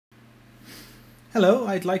Hello,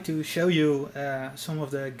 I'd like to show you some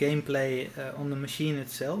of the gameplay on the machine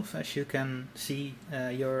itself. As you can see,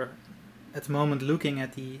 you're at the moment looking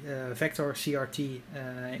at the Vector CRT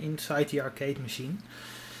inside the arcade machine.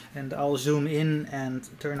 And I'll zoom in and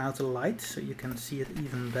turn out the light so you can see it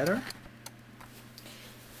even better.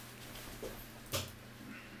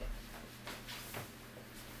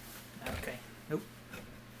 Okay. Nope.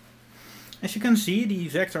 As you can see, the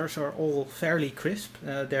vectors are all fairly crisp.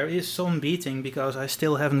 There is some beating because I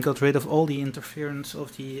still haven't got rid of all the interference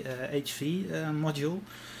of the HV module.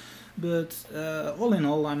 But all in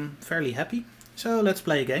all, I'm fairly happy. So let's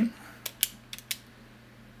play a game.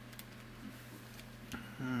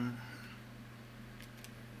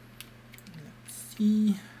 Let's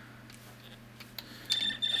see.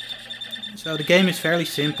 So the game is fairly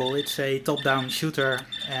simple. It's a top-down shooter,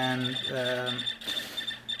 and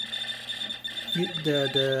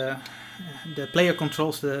the player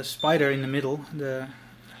controls the spider in the middle, the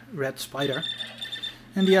red spider.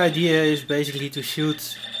 And the idea is basically to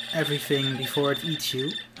shoot everything before it eats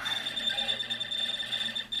you.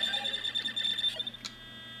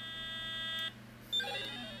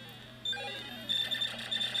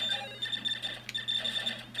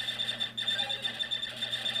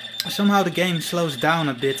 Somehow the game slows down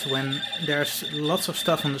a bit when there's lots of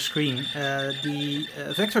stuff on the screen. The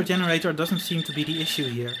vector generator doesn't seem to be the issue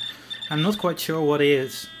here. I'm not quite sure what it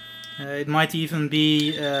is. It might even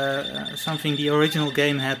be something the original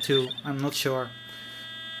game had too. I'm not sure.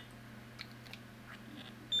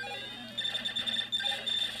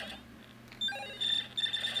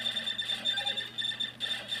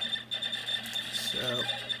 So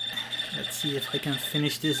let's see if I can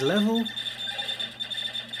finish this level.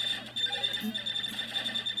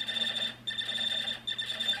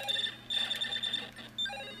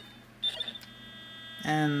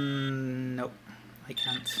 And no, I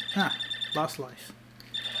can't. Last life.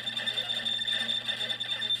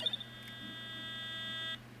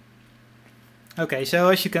 Okay, so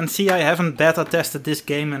as you can see, I haven't beta tested this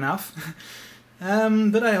game enough.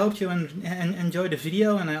 But I hope you enjoyed the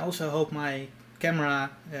video, and I also hope my camera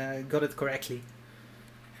got it correctly.